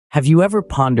Have you ever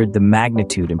pondered the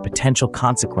magnitude and potential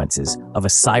consequences of a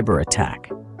cyber attack?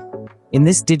 In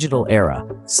this digital era,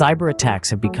 cyber attacks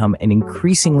have become an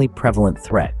increasingly prevalent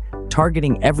threat,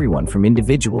 targeting everyone from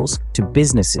individuals to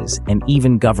businesses and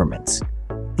even governments.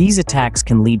 These attacks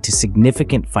can lead to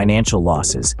significant financial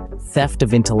losses, theft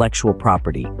of intellectual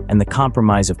property, and the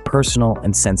compromise of personal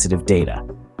and sensitive data.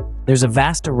 There's a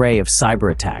vast array of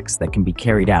cyber attacks that can be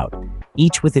carried out,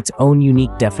 each with its own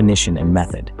unique definition and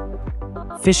method.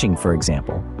 Phishing, for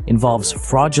example, involves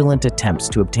fraudulent attempts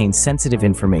to obtain sensitive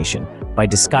information by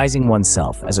disguising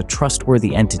oneself as a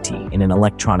trustworthy entity in an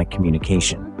electronic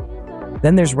communication.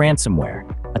 Then there's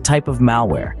ransomware, a type of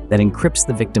malware that encrypts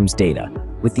the victim's data,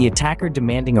 with the attacker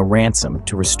demanding a ransom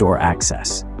to restore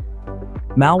access.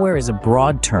 Malware is a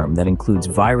broad term that includes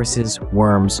viruses,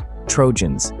 worms,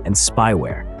 trojans, and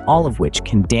spyware, all of which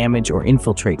can damage or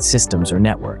infiltrate systems or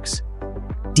networks.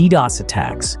 DDoS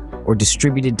attacks, or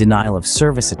distributed denial of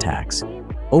service attacks,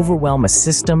 overwhelm a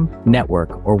system,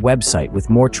 network, or website with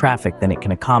more traffic than it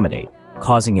can accommodate,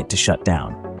 causing it to shut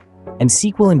down. And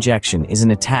SQL injection is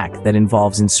an attack that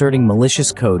involves inserting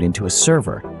malicious code into a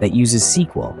server that uses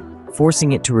SQL,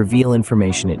 forcing it to reveal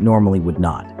information it normally would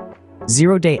not.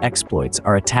 Zero-day exploits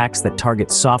are attacks that target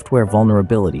software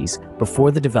vulnerabilities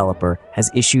before the developer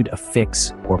has issued a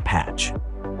fix or patch.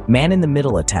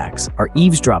 Man-in-the-middle attacks are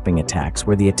eavesdropping attacks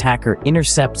where the attacker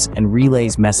intercepts and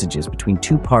relays messages between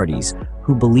two parties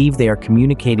who believe they are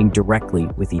communicating directly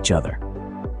with each other.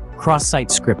 Cross-site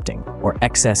scripting, or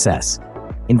XSS,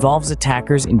 involves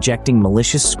attackers injecting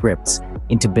malicious scripts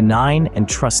into benign and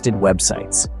trusted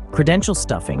websites. Credential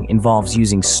stuffing involves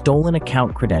using stolen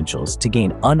account credentials to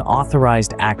gain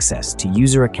unauthorized access to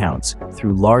user accounts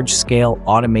through large-scale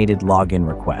automated login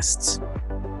requests.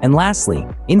 And lastly,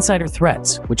 insider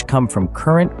threats, which come from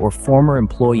current or former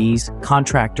employees,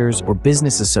 contractors, or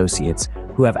business associates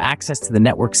who have access to the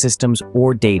network systems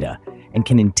or data and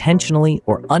can intentionally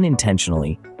or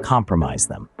unintentionally compromise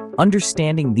them.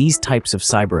 Understanding these types of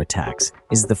cyber attacks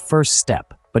is the first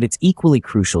step, but it's equally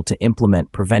crucial to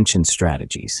implement prevention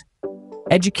strategies.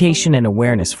 Education and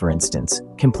awareness, for instance,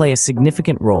 can play a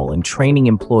significant role in training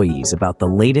employees about the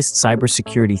latest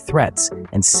cybersecurity threats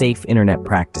and safe internet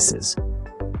practices.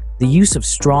 The use of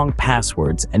strong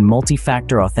passwords and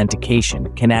multi-factor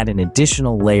authentication can add an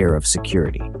additional layer of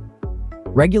security.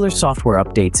 Regular software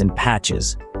updates and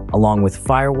patches, along with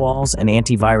firewalls and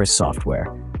antivirus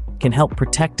software, can help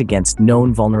protect against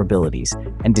known vulnerabilities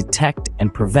and detect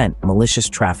and prevent malicious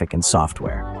traffic and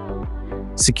software.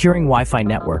 Securing Wi-Fi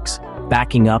networks,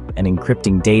 backing up and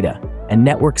encrypting data, and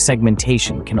network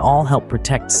segmentation can all help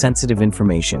protect sensitive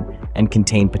information and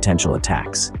contain potential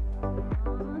attacks.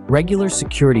 Regular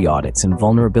security audits and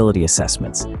vulnerability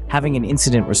assessments, having an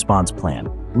incident response plan,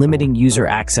 limiting user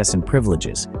access and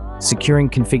privileges, securing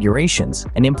configurations,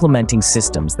 and implementing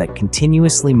systems that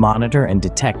continuously monitor and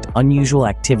detect unusual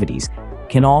activities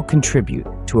can all contribute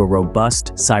to a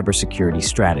robust cybersecurity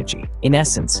strategy. In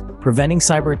essence, preventing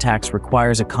cyber attacks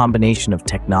requires a combination of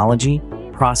technology,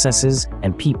 processes,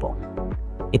 and people.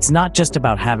 It's not just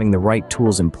about having the right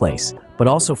tools in place, but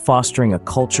also fostering a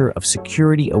culture of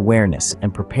security awareness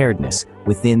and preparedness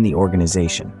within the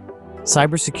organization.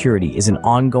 Cybersecurity is an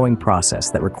ongoing process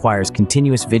that requires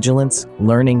continuous vigilance,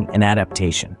 learning, and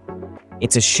adaptation.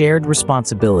 It's a shared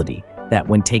responsibility that,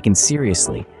 when taken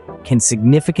seriously, can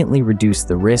significantly reduce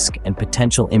the risk and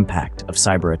potential impact of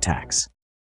cyber attacks.